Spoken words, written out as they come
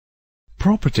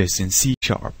Properties in C#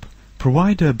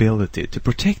 provide the ability to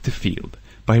protect the field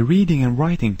by reading and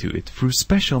writing to it through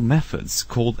special methods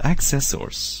called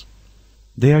accessors.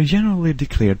 They are generally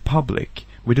declared public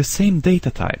with the same data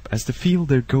type as the field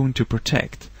they're going to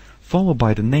protect, followed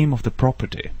by the name of the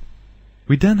property.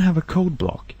 We then have a code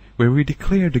block where we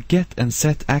declare the get and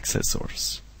set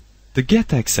accessors. The get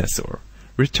accessor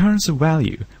returns a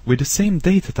value with the same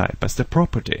data type as the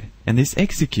property and is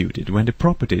executed when the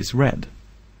property is read.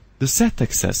 The set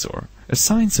accessor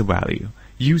assigns a value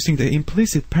using the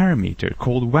implicit parameter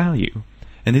called value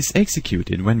and is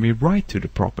executed when we write to the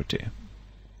property.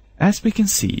 As we can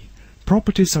see,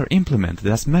 properties are implemented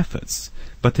as methods,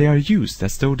 but they are used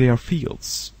as though they are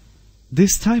fields.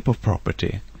 This type of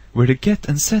property, where the get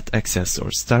and set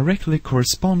accessors directly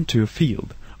correspond to a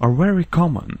field, are very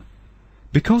common.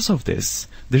 Because of this,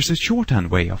 there's a shorthand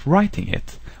way of writing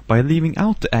it by leaving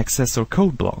out the accessor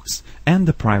code blocks and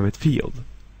the private field.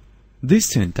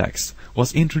 This syntax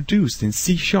was introduced in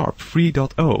C#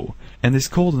 3.0 and is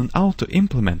called an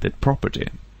auto-implemented property.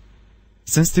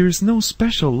 Since there is no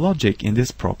special logic in this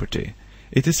property,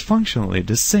 it is functionally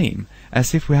the same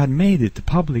as if we had made it a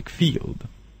public field.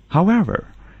 However,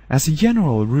 as a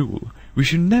general rule, we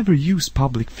should never use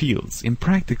public fields in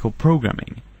practical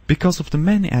programming because of the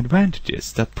many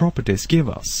advantages that properties give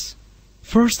us.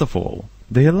 First of all,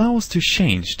 they allow us to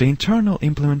change the internal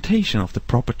implementation of the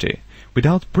property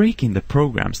without breaking the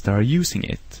programs that are using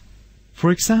it.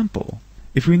 For example,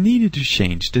 if we needed to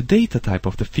change the data type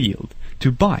of the field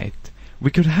to byte,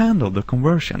 we could handle the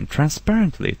conversion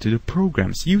transparently to the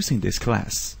programs using this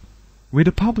class. With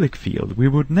a public field, we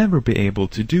would never be able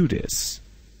to do this.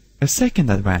 A second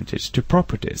advantage to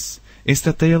properties is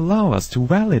that they allow us to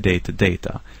validate the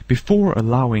data before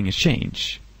allowing a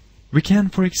change. We can,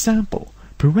 for example,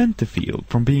 prevent the field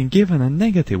from being given a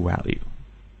negative value.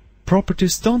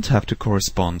 Properties don't have to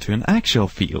correspond to an actual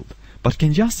field, but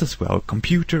can just as well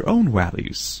compute their own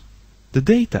values. The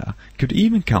data could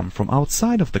even come from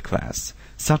outside of the class,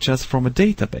 such as from a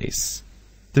database.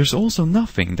 There's also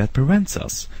nothing that prevents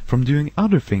us from doing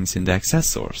other things in the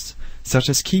accessors, such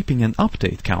as keeping an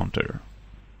update counter.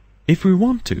 If we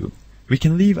want to, we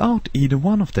can leave out either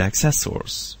one of the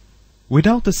accessors.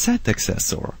 Without the set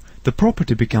accessor, the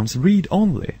property becomes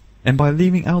read-only, and by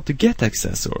leaving out the get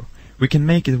accessor, we can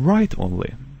make it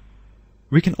write-only.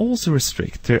 We can also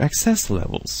restrict their access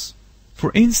levels.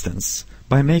 For instance,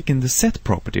 by making the set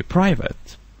property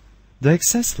private. The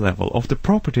access level of the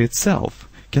property itself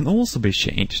can also be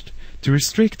changed to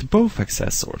restrict both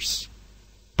accessors.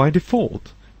 By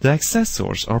default, the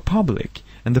accessors are public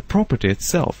and the property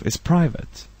itself is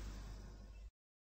private.